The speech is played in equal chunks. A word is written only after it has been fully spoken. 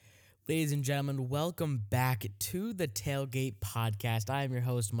Ladies and gentlemen, welcome back to the Tailgate Podcast. I am your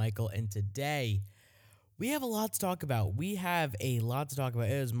host, Michael, and today we have a lot to talk about.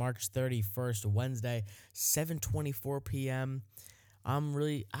 It is March 31st, Wednesday, 7:24 p.m.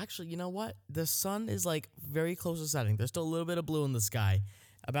 You know what? The sun is very close to setting. There's still a little bit of blue in the sky.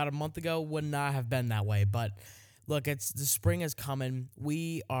 About a month ago would not have been that way, but look, the spring is coming.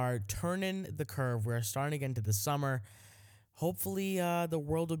 We are turning the curve. We're starting to get into the summer. Hopefully, the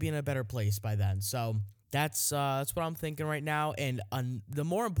world will be in a better place by then. So that's what I'm thinking right now. And the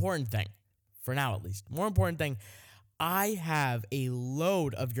more important thing, for now at least, I have a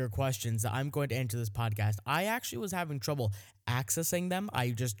load of your questions that I'm going to answer this podcast. I actually was having trouble accessing them. I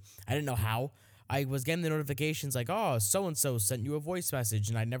didn't know how. I was getting the notifications like, oh, so-and-so sent you a voice message,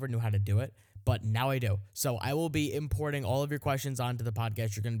 and I never knew how to do it. But now I do. So I will be importing all of your questions onto the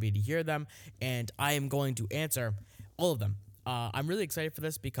podcast. You're going to be able to hear them, and I am going to answer all of them. I'm really excited for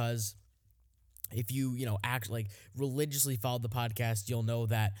this because if you religiously follow the podcast, you'll know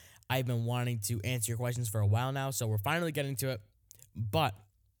that I've been wanting to answer your questions for a while now. So we're finally getting to it.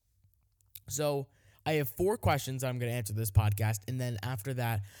 So I have 4 questions I'm going to answer this podcast, and then after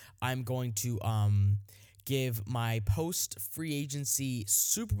that, I'm going to give my post-free agency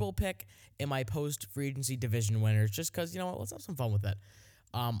Super Bowl pick and my post-free agency division winners, just because, let's have some fun with it.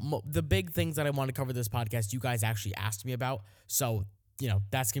 The big things that I want to cover this podcast, you guys actually asked me about, so,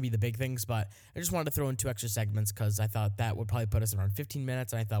 that's going to be the big things, but I just wanted to throw in 2 extra segments because I thought that would probably put us around 15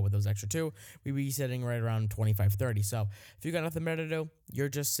 minutes, and I thought with those extra 2, we'd be sitting right around 25, 30. So if you got nothing better to do, you're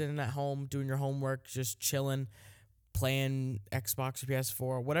just sitting at home doing your homework, just chilling, playing Xbox or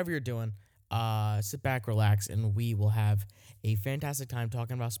PS4, whatever you're doing, sit back, relax, and we will have a fantastic time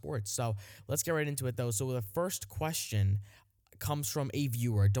talking about sports. So let's get right into it, though. So the first question comes from a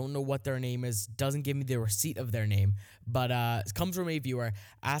viewer. Don't know what their name is, doesn't give me the receipt of their name, but it comes from a viewer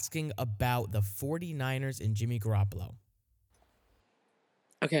asking about the 49ers and Jimmy Garoppolo.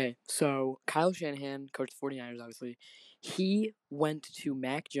 Okay, so Kyle Shanahan, coach of the 49ers, obviously, he went to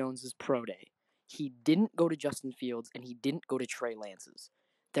Mac Jones's pro day. He didn't go to Justin Fields, and he didn't go to Trey Lance's.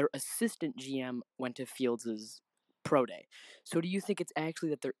 Their assistant GM went to Fields' pro day. So do you think it's actually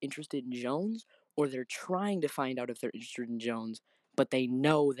that they're interested in Jones, or they're trying to find out if they're interested in Jones, but they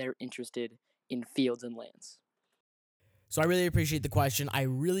know they're interested in Fields and Lance? So I really appreciate the question. I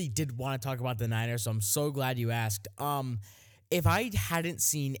really did want to talk about the Niners, so I'm so glad you asked. If I hadn't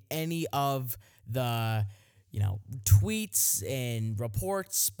seen any of the, tweets and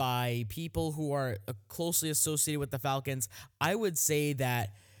reports by people who are closely associated with the Falcons, I would say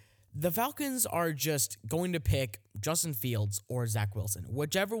that the Falcons are just going to pick Justin Fields or Zach Wilson.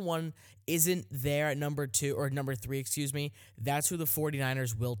 Whichever one isn't there at number 2 or number 3, that's who the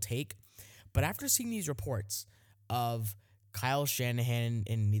 49ers will take. But after seeing these reports of Kyle Shanahan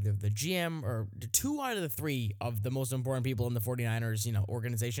and either the GM or 2 out of the 3 of the most important people in the 49ers,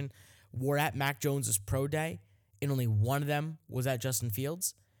 organization were at Mac Jones's pro day, and only one of them was at Justin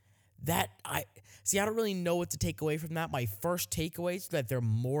Fields. I don't really know what to take away from that. My first takeaway is that they're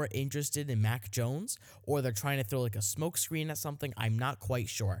more interested in Mac Jones, or they're trying to throw a smoke screen at something. I'm not quite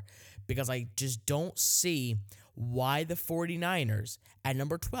sure, because I just don't see why the 49ers at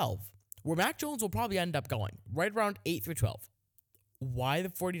number 12, where Mac Jones will probably end up going, right around 8 through 12, why the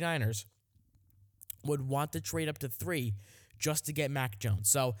 49ers would want to trade up to 3 just to get Mac Jones.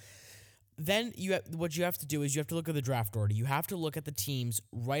 So then what you have to do is you have to look at the draft order. You have to look at the teams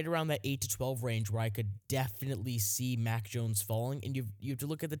right around that 8 to 12 range where I could definitely see Mac Jones falling, and you have to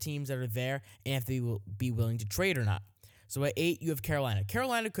look at the teams that are there and if they will be willing to trade or not. So at 8, you have Carolina.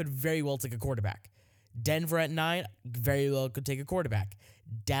 Carolina could very well take a quarterback. Denver at 9, very well could take a quarterback.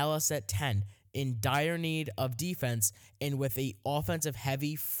 Dallas at 10, in dire need of defense and with a offensive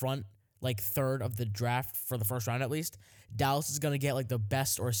heavy front, third of the draft for the first round at least, Dallas is going to get the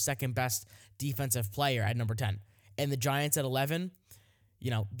best or second best defensive player at number 10. And the Giants at 11,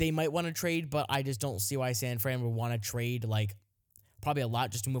 they might want to trade, but I just don't see why San Fran would want to trade probably a lot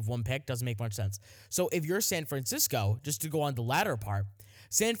just to move 1 pick. Doesn't make much sense. So if you're San Francisco, just to go on the latter part,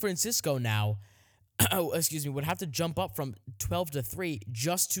 San Francisco now, would have to jump up from 12 to 3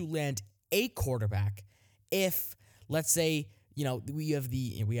 just to land a quarterback. If, let's say, we have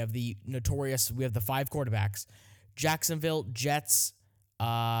the 5 quarterbacks, Jacksonville, Jets,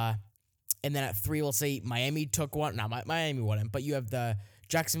 and then at 3, let's say Miami took one. No, Miami wouldn't, but you have the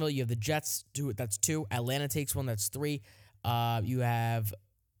Jacksonville, you have the Jets, that's 2. Atlanta takes 1, that's 3. You have,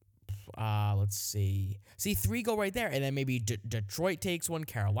 let's see. See, 3 go right there, and then maybe Detroit takes 1,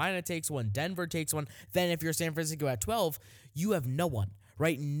 Carolina takes 1, Denver takes 1. Then if you're San Francisco at 12, you have no one,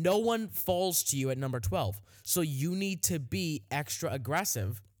 right? No one falls to you at number 12. So you need to be extra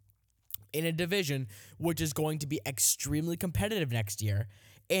aggressive in a division which is going to be extremely competitive next year.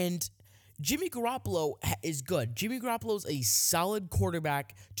 And Jimmy Garoppolo is good. Jimmy Garoppolo is a solid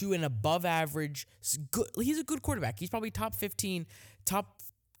quarterback to an above average. He's a good quarterback. He's probably top 15, top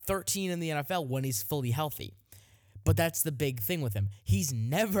 13 in the NFL when he's fully healthy. But that's the big thing with him. He's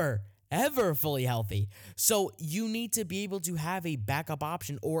never, ever fully healthy. So you need to be able to have a backup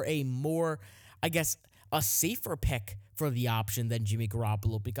option or a more, I guess, a safer pick for the option than Jimmy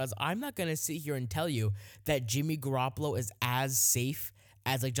Garoppolo, because I'm not going to sit here and tell you that Jimmy Garoppolo is as safe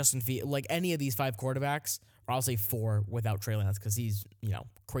as like Justin Fields, like any of these 5 quarterbacks, or I'll say 4 without Trey Lance because he's,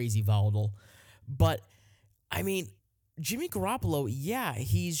 crazy volatile. But I mean, Jimmy Garoppolo, yeah,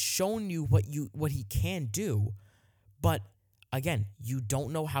 he's shown you what he can do, but again, you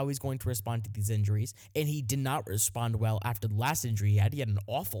don't know how he's going to respond to these injuries, and he did not respond well after the last injury he had. He had an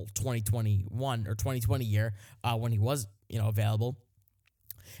awful 2021 or 2020 year when he was, available.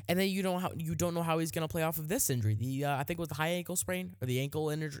 And then you don't know how he's going to play off of this injury. I think it was the high ankle sprain or the ankle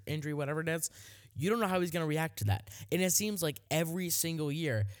injury, whatever it is. You don't know how he's going to react to that. And it seems like every single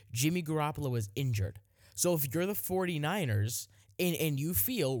year, Jimmy Garoppolo is injured. So if you're the 49ers and you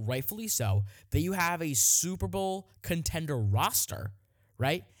feel, rightfully so, that you have a Super Bowl contender roster,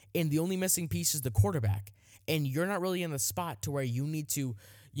 right? And the only missing piece is the quarterback. And you're not really in the spot to where you need to,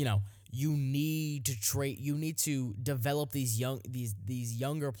 you need to develop these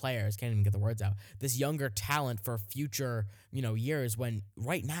younger players. Can't even get the words out. This younger talent for future, years. When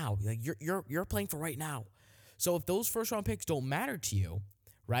right now, like you're playing for right now. So if those first round picks don't matter to you,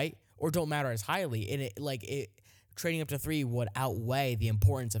 right, or don't matter as highly, and trading up to 3 would outweigh the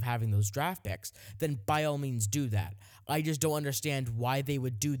importance of having those draft picks, then by all means do that. I just don't understand why they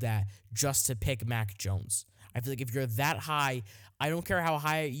would do that just to pick Mac Jones. I feel like if you're that high, I don't care how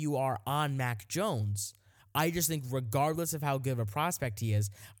high you are on Mac Jones. I just think regardless of how good of a prospect he is,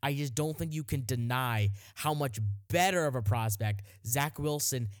 I just don't think you can deny how much better of a prospect Zach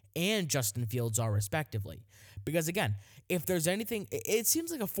Wilson and Justin Fields are respectively. Because again, if there's anything, it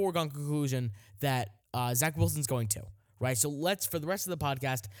seems like a foregone conclusion that Zach Wilson's going to, right? So for the rest of the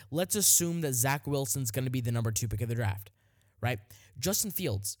podcast, let's assume that Zach Wilson's going to be the number 2 pick of the draft, right? Justin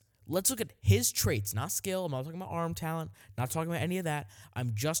Fields, let's look at his traits, not skill. I'm not talking about arm talent, not talking about any of that.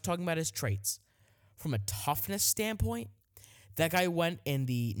 I'm just talking about his traits. From a toughness standpoint, that guy went in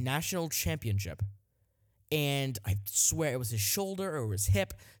the national championship, and I swear it was his shoulder or his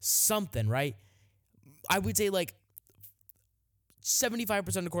hip, something, right? I would say like 75%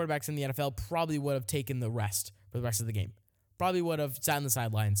 of quarterbacks in the NFL probably would have taken the rest for the rest of the game. Probably would have sat on the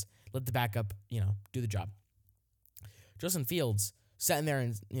sidelines, let the backup, do the job. Justin Fields sat in there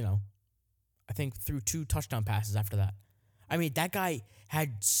and, I think threw 2 touchdown passes after that. I mean, that guy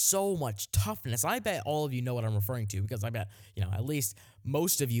had so much toughness. I bet all of you know what I'm referring to, because I bet, at least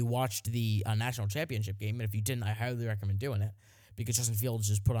most of you watched the national championship game. And if you didn't, I highly recommend doing it, because Justin Fields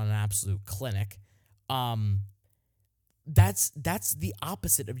just put on an absolute clinic. That's the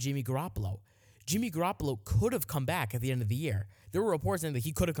opposite of Jimmy Garoppolo. Jimmy Garoppolo could have come back at the end of the year. There were reports saying that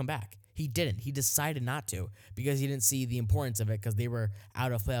he could have come back. He didn't. He decided not to because he didn't see the importance of it because they were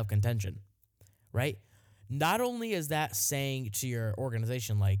out of playoff contention, right? Not only is that saying to your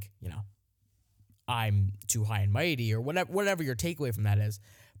organization, like, I'm too high and mighty or whatever your takeaway from that is,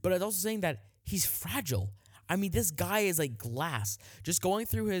 but it's also saying that he's fragile. I mean, this guy is like glass. Just going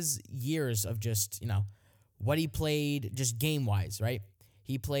through his years of just, what he played just game-wise, right?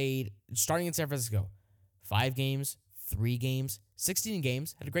 He played, starting in San Francisco, 5 games, 3 games, 16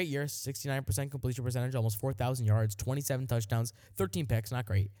 games, had a great year, 69% completion percentage, almost 4,000 yards, 27 touchdowns, 13 picks, not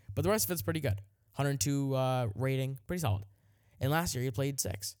great. But the rest of it's pretty good. 102 rating, pretty solid. And last year, he played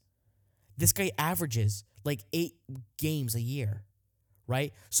 6. This guy averages like 8 games a year,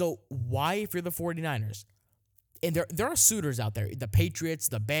 right? So why, if you're the 49ers, and there are suitors out there, the Patriots,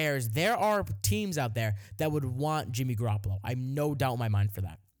 the Bears, there are teams out there that would want Jimmy Garoppolo. I have no doubt in my mind for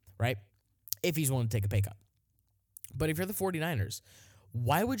that, right? If he's willing to take a pay cut. But if you're the 49ers,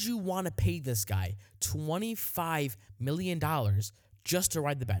 why would you want to pay this guy $25 million just to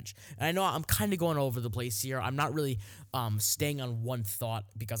ride the bench? And I know I'm kind of going over the place here. I'm not really staying on one thought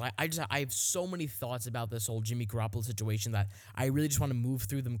because I have so many thoughts about this whole Jimmy Garoppolo situation that I really just want to move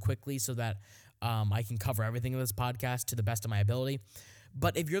through them quickly so that I can cover everything in this podcast to the best of my ability.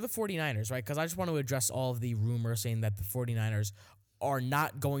 But if you're the 49ers, right, because I just want to address all of the rumors saying that the 49ers are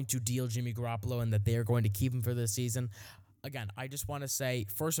not going to deal Jimmy Garoppolo and that they are going to keep him for this season. Again, I just want to say,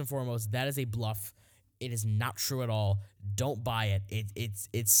 first and foremost, that is a bluff. It is not true at all. Don't buy it.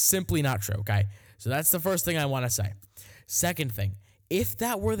 It's simply not true, okay? So that's the first thing I want to say. Second thing, if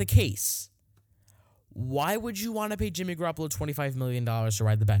that were the case, why would you want to pay Jimmy Garoppolo $25 million to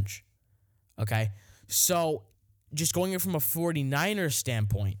ride the bench? Okay. So just going in from a 49ers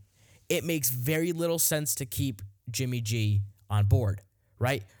standpoint, it makes very little sense to keep Jimmy G on board,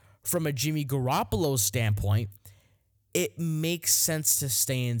 right? From a Jimmy Garoppolo standpoint, it makes sense to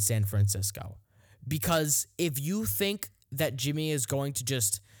stay in San Francisco. Because if you think that Jimmy is going to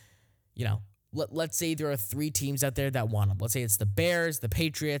just, let's say there are 3 teams out there that want him. Let's say it's the Bears, the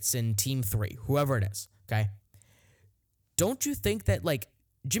Patriots, and Team 3, whoever it is, okay? Don't you think that,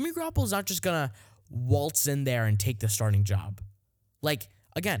 Jimmy Garoppolo is not just going to waltz in there and take the starting job?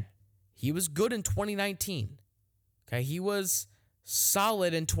 Again, he was good in 2019, okay? He was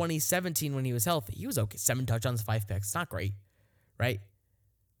solid in 2017 when he was healthy. He was okay. 7 touchdowns, 5 picks. It's not great, right?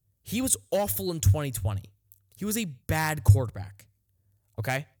 He was awful in 2020. He was a bad quarterback,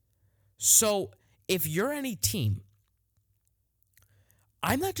 okay? So if you're any team,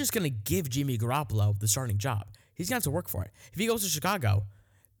 I'm not just going to give Jimmy Garoppolo the starting job. He's going to have to work for it. If he goes to Chicago,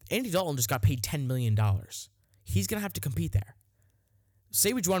 Andy Dalton just got paid $10 million. He's going to have to compete there.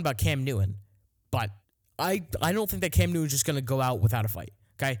 Say what you want about Cam Newton, but I don't think that Cam Newton's just going to go out without a fight,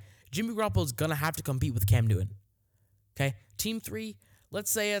 okay? Jimmy Garoppolo's going to have to compete with Cam Newton, okay? Team 3, let's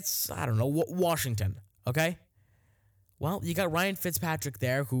say it's, Washington, okay? Well, you got Ryan Fitzpatrick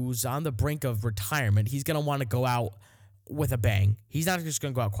there who's on the brink of retirement. He's going to want to go out with a bang. He's not just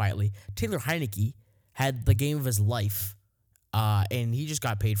going to go out quietly. Taylor Heineke had the game of his life, and he just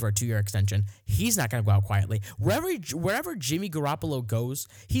got paid for a 2-year extension. He's not going to go out quietly. Wherever Jimmy Garoppolo goes,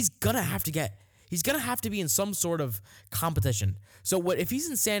 he's going to have to be in some sort of competition. So if he's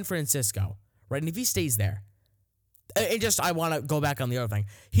in San Francisco, right, and if he stays there, I want to go back on the other thing.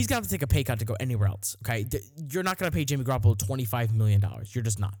 He's going to have to take a pay cut to go anywhere else, okay? You're not going to pay Jimmy Garoppolo $25 million. You're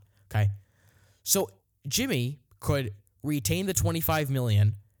just not, okay? So Jimmy could retain the $25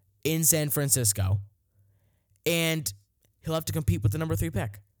 million in San Francisco, and he'll have to compete with the number 3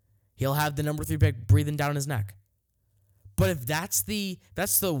 pick. He'll have the number 3 pick breathing down his neck. But if that's the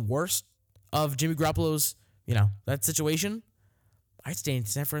worst of Jimmy Garoppolo's, that situation, I'd stay in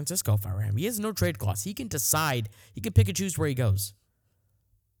San Francisco if I were him. He has no trade clause. He can decide. He can pick and choose where he goes.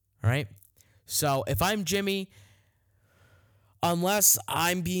 All right? So if I'm Jimmy, unless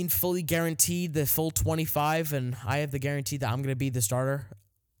I'm being fully guaranteed the full 25 and I have the guarantee that I'm going to be the starter,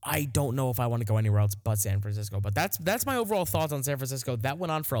 I don't know if I want to go anywhere else but San Francisco. But that's my overall thoughts on San Francisco. That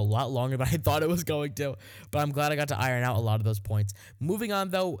went on for a lot longer than I thought it was going to. But I'm glad I got to iron out a lot of those points. Moving on,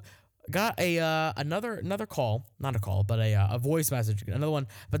 though, got another call, not a call, but a voice message, another one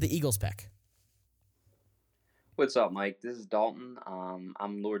about the Eagles pick. What's up, Mike? This is Dalton.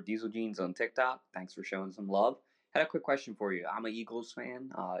 I'm Lord Diesel Jeans on TikTok. Thanks for showing some love. Had a quick question for you. I'm an Eagles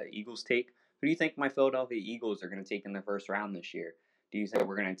fan. Eagles take. Who do you think my Philadelphia Eagles are going to take in the first round this year? Do you think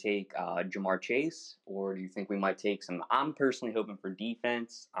we're going to take Ja'Marr Chase, or do you think we might take some? I'm personally hoping for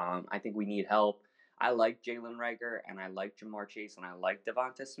defense. I think we need help. I like Jalen Reagor, and I like Ja'Marr Chase, and I like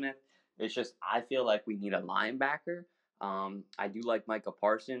Devonta Smith. It's just I feel like we need a linebacker. I do like Micah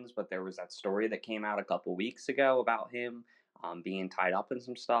Parsons, but there was that story that came out a couple weeks ago about him being tied up in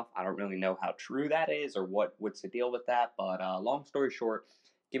some stuff. I don't really know how true that is or what's the deal with that. But long story short,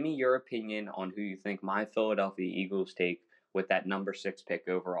 give me your opinion on who you think my Philadelphia Eagles take with that number 6 pick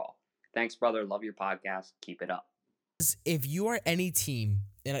overall. Thanks, brother. Love your podcast. Keep it up. If you are any team,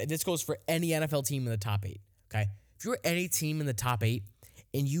 and this goes for any NFL team in the top 8, okay? If you're any team in the top 8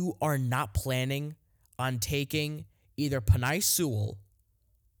 and you are not planning on taking either Penei Sewell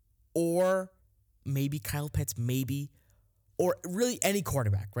or maybe Kyle Pitts, or really any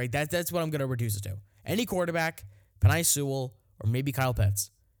quarterback, right? That's what I'm going to reduce it to. Any quarterback, Penei Sewell, or maybe Kyle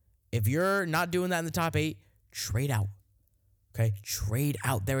Pitts. If you're not doing that in the top 8, trade out. Okay? Trade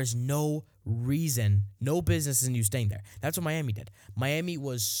out. There is no reason, no business in you staying there. That's what Miami did. Miami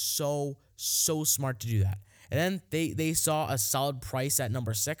was so smart to do that. And then they saw a solid price at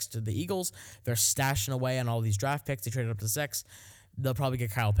number 6 to the Eagles. They're stashing away on all these draft picks. They traded up to 6. They'll probably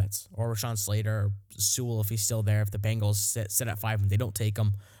get Kyle Pitts or Rashawn Slater or Sewell if he's still there. If the Bengals sit at 5 and they don't take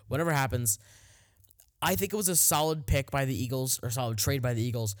him, whatever happens, I think it was a solid pick by the Eagles, or solid trade by the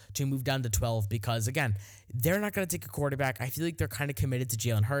Eagles to move down to 12 because, again, they're not going to take a quarterback. I feel like they're kind of committed to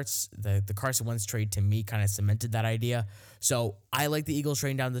Jalen Hurts. The Carson Wentz trade, to me, kind of cemented that idea. So I like the Eagles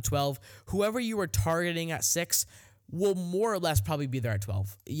trading down to 12. Whoever you were targeting at 6 will more or less probably be there at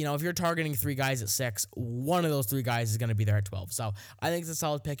 12. You know, if you're targeting 3 guys at 6, one of those 3 guys is going to be there at 12. So I think it's a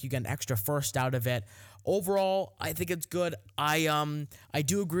solid pick. You get an extra first out of it. Overall, I think it's good. I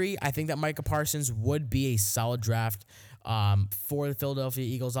do agree. I think that Micah Parsons would be a solid draft for the Philadelphia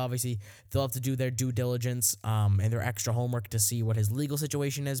Eagles. Obviously, they'll have to do their due diligence and their extra homework to see what his legal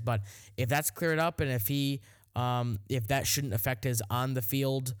situation is. But if that's cleared up and if that shouldn't affect his on the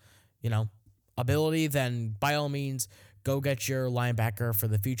field, ability, then by all means, go get your linebacker for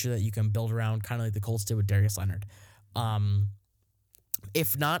the future that you can build around, kind of like the Colts did with Darius Leonard.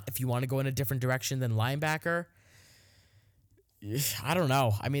 If not, if you want to go in a different direction than linebacker, I don't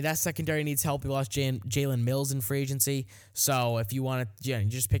know. I mean, that secondary needs help. We lost Jalen Mills in free agency. So if you want to, you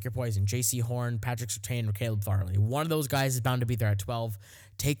just pick your poison. J.C. Horn, Patrick Surtain, or Caleb Farley. One of those guys is bound to be there at 12.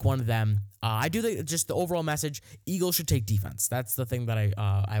 Take one of them. I do think just the overall message, Eagles should take defense. That's the thing that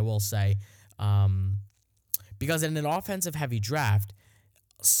I will say. Because in an offensive-heavy draft,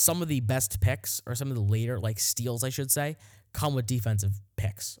 some of the best picks, or some of the later, like steals, I should say, come with defensive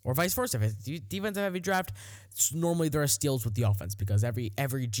picks, or vice versa. If it's defensive heavy draft, normally there are steals with the offense because every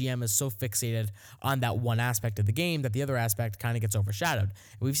GM is so fixated on that one aspect of the game that the other aspect kind of gets overshadowed.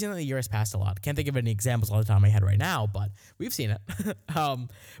 We've seen that the years past a lot. Can't think of any examples off the top of my head right now, but we've seen it. But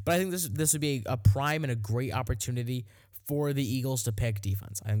I think this would be a prime and a great opportunity for the Eagles to pick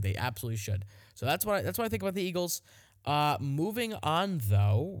defense. I think they absolutely should. So that's what I think about the Eagles. Moving on,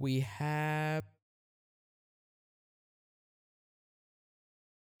 though, we have.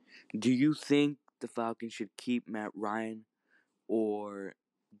 Do you think the Falcons should keep Matt Ryan or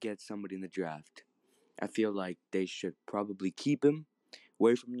get somebody in the draft? I feel like they should probably keep him,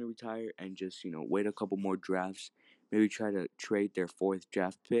 wait for him to retire, and just, wait a couple more drafts. Maybe try to trade their 4th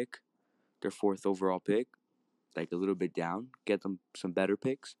draft pick, their 4th overall pick, like a little bit down, get them some better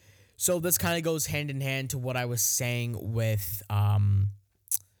picks. So this kind of goes hand in hand to what I was saying with the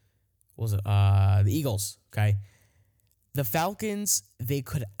Eagles, okay? The Falcons, they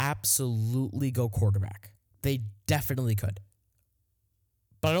could absolutely go quarterback. They definitely could.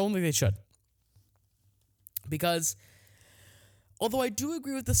 But I don't think they should. Because although I do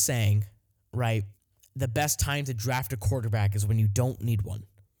agree with the saying, right, the best time to draft a quarterback is when you don't need one.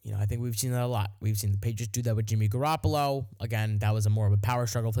 I think we've seen that a lot. We've seen the Patriots do that with Jimmy Garoppolo. Again, that was more of a power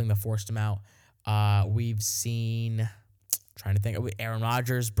struggle thing that forced him out. We've seen, trying to think, Aaron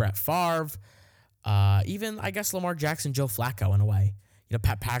Rodgers, Brett Favre, even I guess Lamar Jackson, Joe Flacco in a way.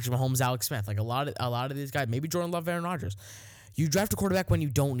 Patrick Mahomes, Alex Smith, like a lot of these guys. Maybe Jordan Love, Aaron Rodgers. You draft a quarterback when you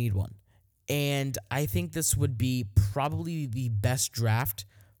don't need one, and I think this would be probably the best draft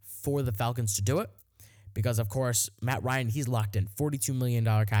for the Falcons to do it. Because, of course, Matt Ryan, he's locked in. $42 million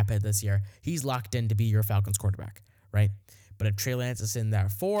cap hit this year. He's locked in to be your Falcons quarterback, right? But if Trey Lance is in there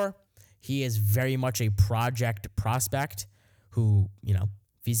he is very much a project prospect who, if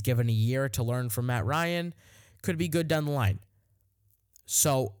he's given a year to learn from Matt Ryan, could be good down the line.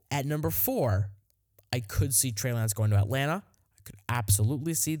 So at number 4, I could see Trey Lance going to Atlanta. I could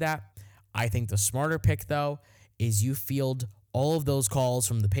absolutely see that. I think the smarter pick, though, is you field all of those calls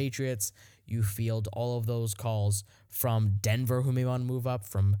from the Patriots. You field all of those calls from Denver, who may want to move up,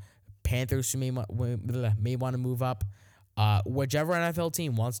 from Panthers, who may want to move up. Whichever NFL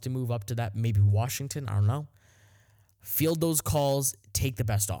team wants to move up to that, maybe Washington, I don't know. Field those calls, take the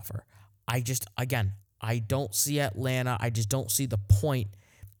best offer. I don't see Atlanta. I just don't see the point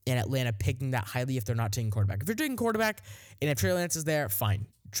in Atlanta picking that highly if they're not taking quarterback. If you're taking quarterback and if Trey Lance is there, fine.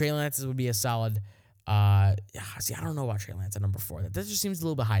 Trey Lance would be a solid. I don't know about Trey Lance at number 4. That just seems a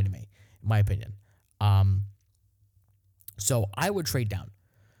little bit high to me, in my opinion. So I would trade down.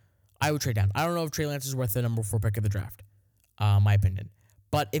 I don't know if Trey Lance is worth the number 4 pick of the draft, my opinion.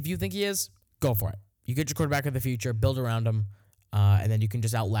 But if you think he is, go for it. You get your quarterback of the future, build around him, and then you can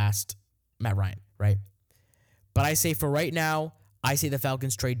just outlast Matt Ryan, right? But I say for right now, I say the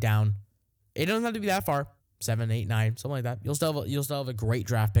Falcons trade down. It doesn't have to be that far, 7, 8, 9, something like that. You'll still have a great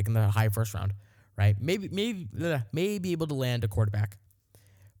draft pick in the high first round, right? Maybe be able to land a quarterback.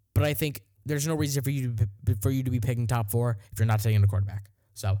 But I think there's no reason for you to be picking top 4 if you're not taking a quarterback.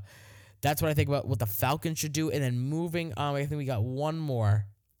 So that's what I think about what the Falcons should do. And then moving on, I think we got one more.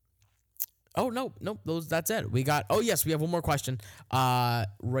 Oh, no, that's it. We have one more question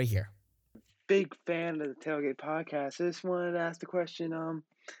right here. Big fan of the Tailgate Podcast. I just wanted to ask the question,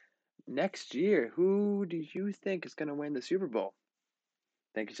 next year, who do you think is going to win the Super Bowl?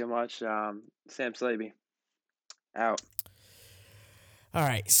 Thank you so much, Sam Slaby. Out. All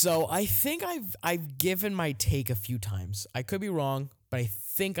right, so I think I've given my take a few times. I could be wrong, but I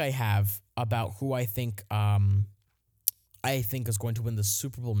think I have about who I think is going to win the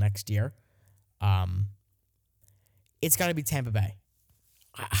Super Bowl next year. It's got to be Tampa Bay.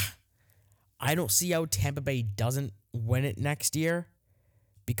 I don't see how Tampa Bay doesn't win it next year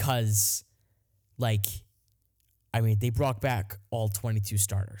because, they brought back all 22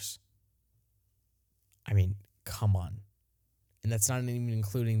 starters. Come on. And that's not even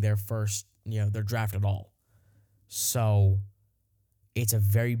including their first, their draft at all. So it's a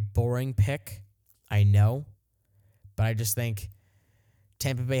very boring pick, I know. But I just think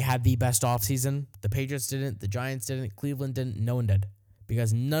Tampa Bay had the best offseason. The Patriots didn't. The Giants didn't. Cleveland didn't. No one did.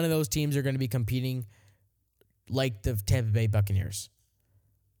 Because none of those teams are going to be competing like the Tampa Bay Buccaneers.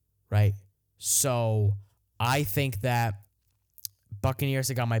 Right? So I think that Buccaneers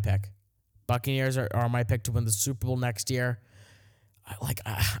have got my pick. Buccaneers are my pick to win the Super Bowl next year.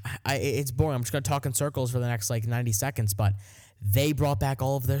 It's boring. I'm just going to talk in circles for the next 90 seconds, but they brought back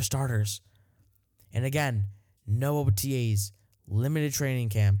all of their starters. And again, no OTAs, limited training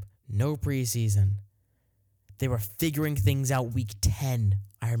camp, no preseason. They were figuring things out week 10,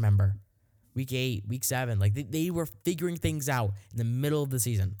 I remember. Week 8, week 7. They were figuring things out in the middle of the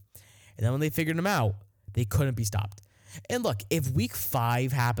season. And then when they figured them out, they couldn't be stopped. And look, if week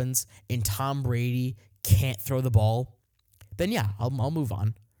 5 happens and Tom Brady can't throw the ball, then yeah, I'll move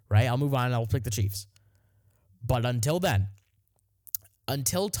on, right? I'll move on and I'll pick the Chiefs. But until then,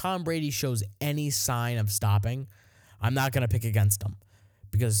 until Tom Brady shows any sign of stopping, I'm not going to pick against him.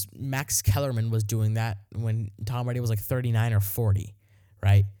 Because Max Kellerman was doing that when Tom Brady was 39 or 40,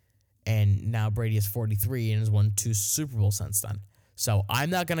 right? And now Brady is 43 and has won 2 Super Bowls since then. So I'm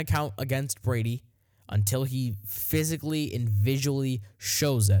not going to count against Brady until he physically and visually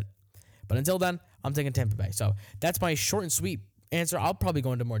shows it. But until then, I'm taking Tampa Bay. So that's my short and sweet answer. I'll probably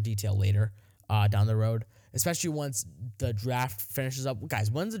go into more detail later down the road, especially once the draft finishes up.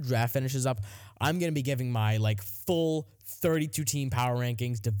 Guys, once the draft finishes up, I'm going to be giving my full 32-team power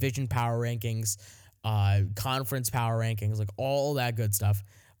rankings, division power rankings, conference power rankings, all that good stuff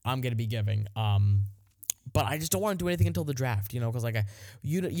I'm going to be giving. But I just don't want to do anything until the draft, because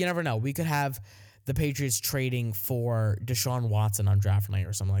you never know. We could have the Patriots trading for Deshaun Watson on draft night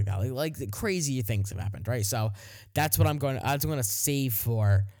or something like that. Crazy things have happened, right? So that's what I'm going to save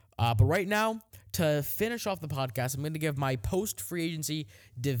for. But right now, to finish off the podcast, I'm going to give my post-free agency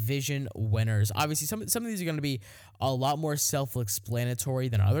division winners. Obviously, some of these are going to be a lot more self-explanatory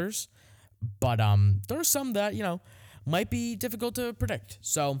than others. But there are some that, might be difficult to predict.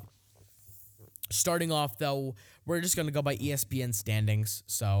 So starting off, though, we're just going to go by ESPN standings.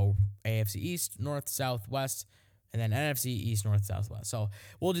 So AFC East, North, South, West, and then NFC East, North, South, West. So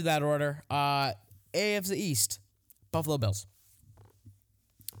we'll do that order. AFC East, Buffalo Bills.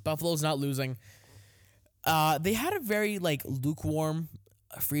 Buffalo's not losing. They had a very lukewarm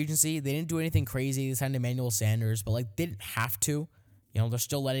free agency. They didn't do anything crazy. They signed Emmanuel Sanders, but they didn't have to. They're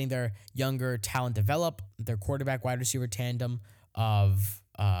still letting their younger talent develop. Their quarterback wide receiver tandem of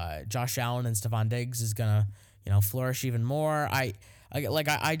Josh Allen and Stephon Diggs is gonna flourish even more. I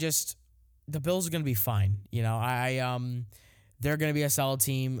just the Bills are gonna be fine. They're gonna be a solid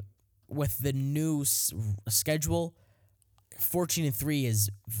team with the new schedule. 14-3 is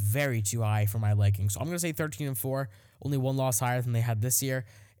very too high for my liking. So I'm going to say 13-4, only one loss higher than they had this year.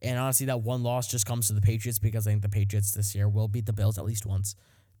 And honestly, that one loss just comes to the Patriots because I think the Patriots this year will beat the Bills at least once.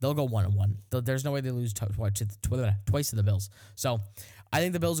 They'll go 1-1. There's no way they lose twice to the Bills. So I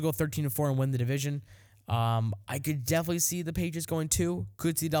think the Bills will go 13-4 and win the division. I could definitely see the Patriots going 2.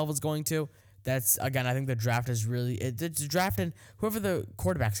 Could see the Dolphins going 2. That's, again, I think the draft is really... It's drafting whoever the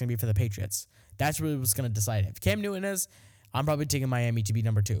quarterback's going to be for the Patriots. That's really what's going to decide it. If Cam Newton is... I'm probably taking Miami to be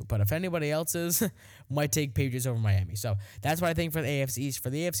number 2. But if anybody else is, might take Patriots over Miami. So that's what I think for the AFC East. For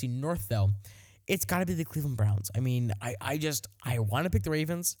the AFC North, though, it's got to be the Cleveland Browns. I mean, I want to pick the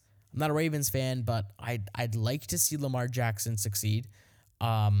Ravens. I'm not a Ravens fan, but I'd like to see Lamar Jackson succeed.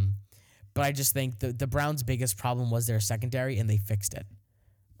 But I just think the Browns' biggest problem was their secondary, and they fixed it.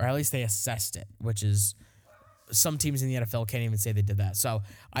 Or at least they assessed it, which is some teams in the NFL can't even say they did that. So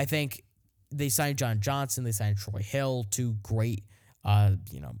I think... They signed John Johnson. They signed Troy Hill, 2 great,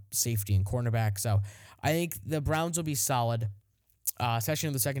 safety and cornerback. So I think the Browns will be solid, especially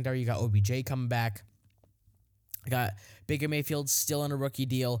in the secondary. You got OBJ coming back. I got Baker Mayfield still on a rookie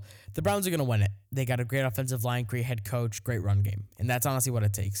deal. The Browns are going to win it. They got a great offensive line, great head coach, great run game. And that's honestly what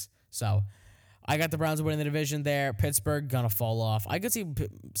it takes. So I got the Browns winning the division there. Pittsburgh going to fall off. I could see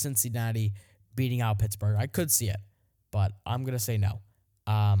Cincinnati beating out Pittsburgh. I could see it, but I'm going to say no.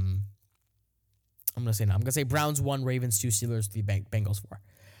 I'm going to say Browns 1, Ravens 2, Steelers 3, Bengals 4.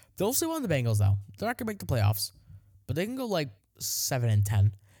 They'll still win the Bengals, though. They're not going to make the playoffs, but they can go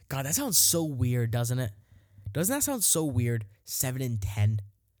 7-10. God, that sounds so weird, doesn't it? Doesn't that sound so weird? 7-10,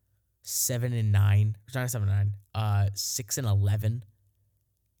 7-9, not 7-9, 6-11.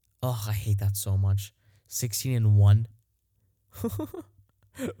 Oh, I hate that so much. 16-1.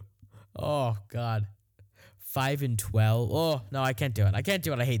 Oh God, 5-12. Oh no, I can't do it. I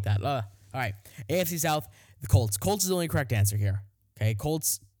hate that. All right, AFC South, the Colts. Colts is the only correct answer here. Okay,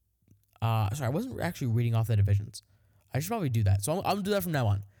 Colts. Sorry, I wasn't actually reading off the divisions. I should probably do that. So I'm gonna do that from now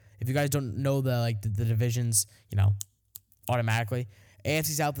on. If you guys don't know the divisions, automatically.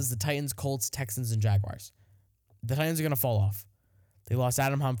 AFC South is the Titans, Colts, Texans, and Jaguars. The Titans are going to fall off. They lost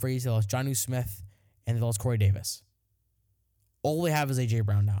Adam Humphries, they lost Jonnu Smith, and they lost Corey Davis. All they have is A.J.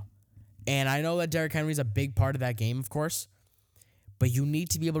 Brown now. And I know that Derrick Henry is a big part of that game, of course, but you need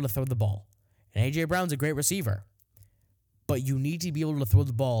to be able to throw the ball. And A.J. Brown's a great receiver, but you need to be able to throw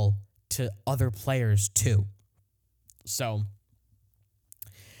the ball to other players too. So,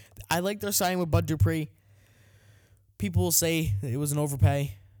 I like their signing with Bud Dupree. People will say it was an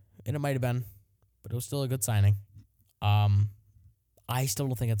overpay, and it might have been, but it was still a good signing. I still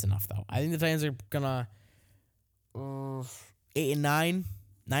don't think it's enough, though. I think the Titans are gonna 8-9,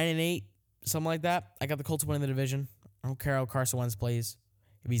 9-8, something like that. I got the Colts winning the division. I don't care how Carson Wentz plays.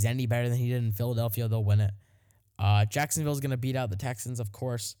 If he's any better than he did in Philadelphia, they'll win it. Jacksonville's gonna beat out the Texans, of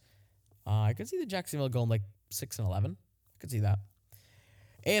course. I could see the Jacksonville going like 6-11. I could see that.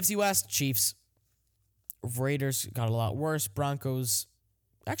 AFC West, Chiefs. Raiders got a lot worse. Broncos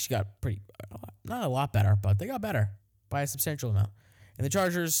actually got not a lot better, but they got better by a substantial amount. And the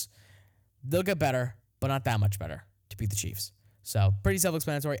Chargers, they'll get better, but not that much better to beat the Chiefs. So pretty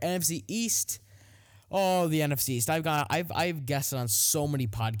self-explanatory. NFC East. Oh, the NFC East. I've guessed on so many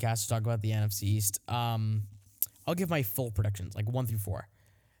podcasts to talk about the NFC East. I'll give my full predictions, like 1 through 4.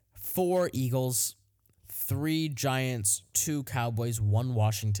 4 Eagles, 3 Giants, 2 Cowboys, 1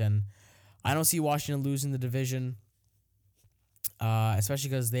 Washington. I don't see Washington losing the division, especially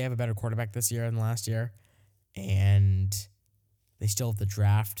because they have a better quarterback this year than last year, and they still have the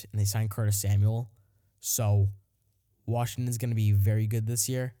draft, and they signed Curtis Samuel. So Washington's going to be very good this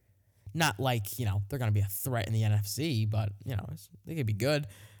year. Not like, they're going to be a threat in the NFC, but, they could be good.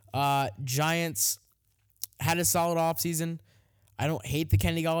 Giants had a solid offseason. I don't hate the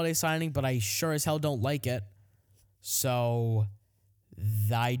Kenny Golladay signing, but I sure as hell don't like it. So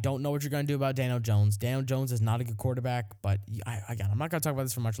I don't know what you're going to do about Daniel Jones. Daniel Jones is not a good quarterback, but again, I'm not going to talk about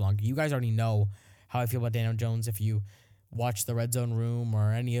this for much longer. You guys already know how I feel about Daniel Jones if you watch the Red Zone Room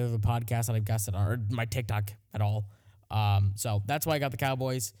or any other podcast that I've guested on, or my TikTok at all. So that's why I got the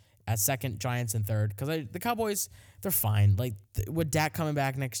Cowboys at second, Giants in third, because the Cowboys, they're fine. Like, with Dak coming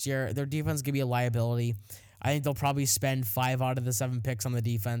back next year, their defense is going to be a liability. I think they'll probably spend 5 out of the 7 picks on the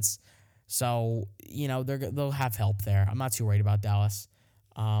defense. So, they'll have help there. I'm not too worried about Dallas.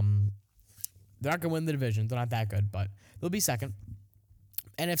 They're not going to win the division. They're not that good, but they'll be second.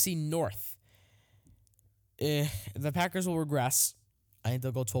 NFC North. The Packers will regress. I think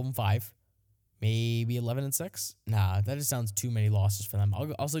they'll go 12-5. Maybe 11-6. Nah, that just sounds too many losses for them.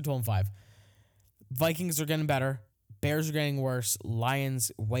 I'll say 12-5. Vikings are getting better. Bears are getting worse.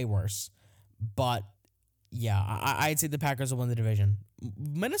 Lions way worse. But yeah, I'd say the Packers will win the division.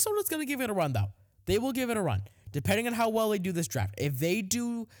 Minnesota's going to give it a run, though. They will give it a run, depending on how well they do this draft. If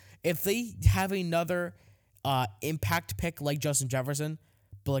they have another impact pick like Justin Jefferson,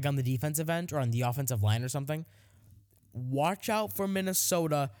 but like on the defensive end or on the offensive line or something, watch out for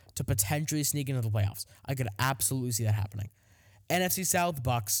Minnesota to potentially sneak into the playoffs. I could absolutely see that happening. NFC South,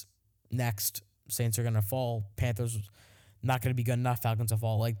 Bucks next. Saints are going to fall. Panthers not going to be good enough. Falcons will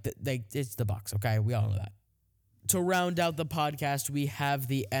fall. It's the Bucks, okay? We all know that. To round out the podcast, we have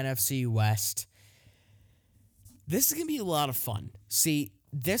the NFC West. This is going to be a lot of fun. See,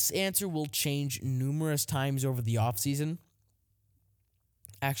 this answer will change numerous times over the offseason.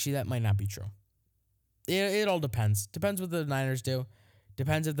 Actually, that might not be true. It all depends. Depends what the Niners do.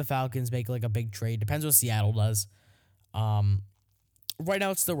 Depends if the Falcons make like a big trade. Depends what Seattle does. Right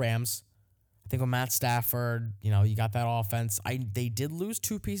now it's the Rams. I think with Matt Stafford, you got that offense. They did lose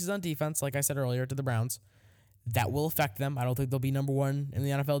 2 pieces on defense, like I said earlier, to the Browns. That will affect them. I don't think they'll be number 1 in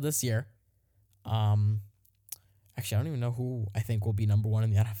the NFL this year. Actually, I don't even know who I think will be number 1 in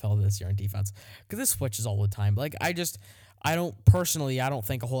the NFL this year in defense, because this switches all the time. Like, I don't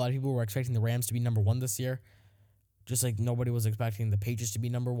think a whole lot of people were expecting the Rams to be number 1 this year. Just like nobody was expecting the Patriots to be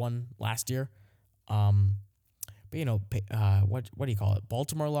number 1 last year. But what do you call it?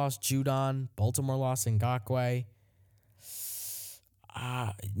 Baltimore lost Judon. Baltimore lost Ngakoue.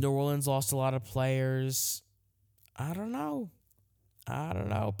 New Orleans lost a lot of players. I don't know.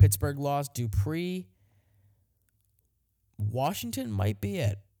 Pittsburgh lost Dupree. Washington might be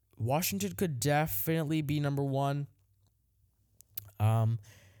it. Washington could definitely be number 1.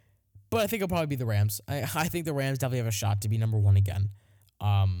 But I think it'll probably be the Rams. I think the Rams definitely have a shot to be number 1 again.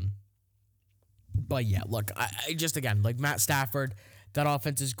 But yeah, look, I just, again, like Matt Stafford, that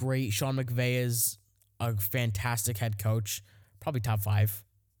offense is great. Sean McVay is a fantastic head coach. Probably top 5.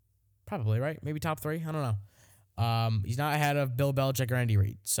 Probably, right? Maybe top 3. I don't know. He's not ahead of Bill Belichick or Andy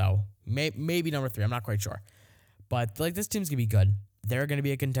Reid. So maybe number 3. I'm not quite sure. But like, this team's going to be good. They're going to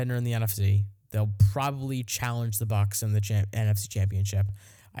be a contender in the NFC. They'll probably challenge the Bucks in the NFC Championship.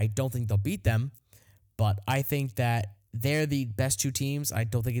 I don't think they'll beat them, but I think that they're the best two teams. I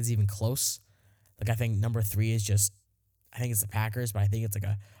don't think it's even close. Like, I think number 3 is just, I think it's the Packers, but I think it's like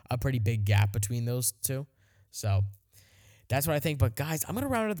a pretty big gap between those two. So that's what I think. But guys, I'm going to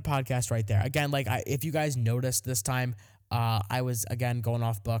round out the podcast right there. Again, like if you guys noticed this time, I was, again, going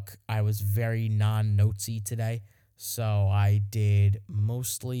off book. I was very non-notesy today. So I did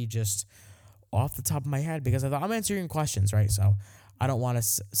mostly just off the top of my head because I thought I'm answering questions, right? So I don't want to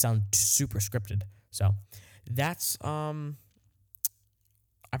sound super scripted. So that's, I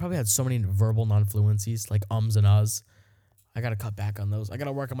probably had so many verbal non-fluencies, like ums and uhs. I got to cut back on those. I got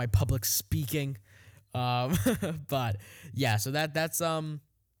to work on my public speaking. But yeah, so that's,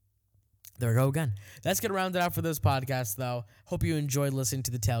 there we go again. That's going to round it out for this podcast, though. Hope you enjoyed listening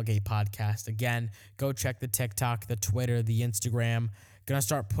to the Tailgate Podcast. Again, go check the TikTok, the Twitter, the Instagram. Going to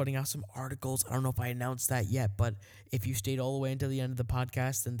start putting out some articles. I don't know if I announced that yet, but if you stayed all the way until the end of the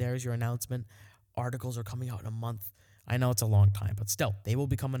podcast, then there's your announcement. Articles are coming out in a month. I know it's a long time, but still, they will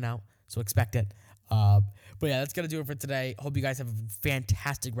be coming out, so expect it. But yeah, that's going to do it for today. Hope you guys have a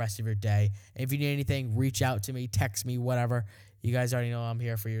fantastic rest of your day. And if you need anything, reach out to me, text me, whatever. You guys already know I'm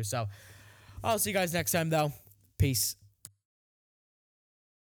here for you. So I'll see you guys next time, though. Peace.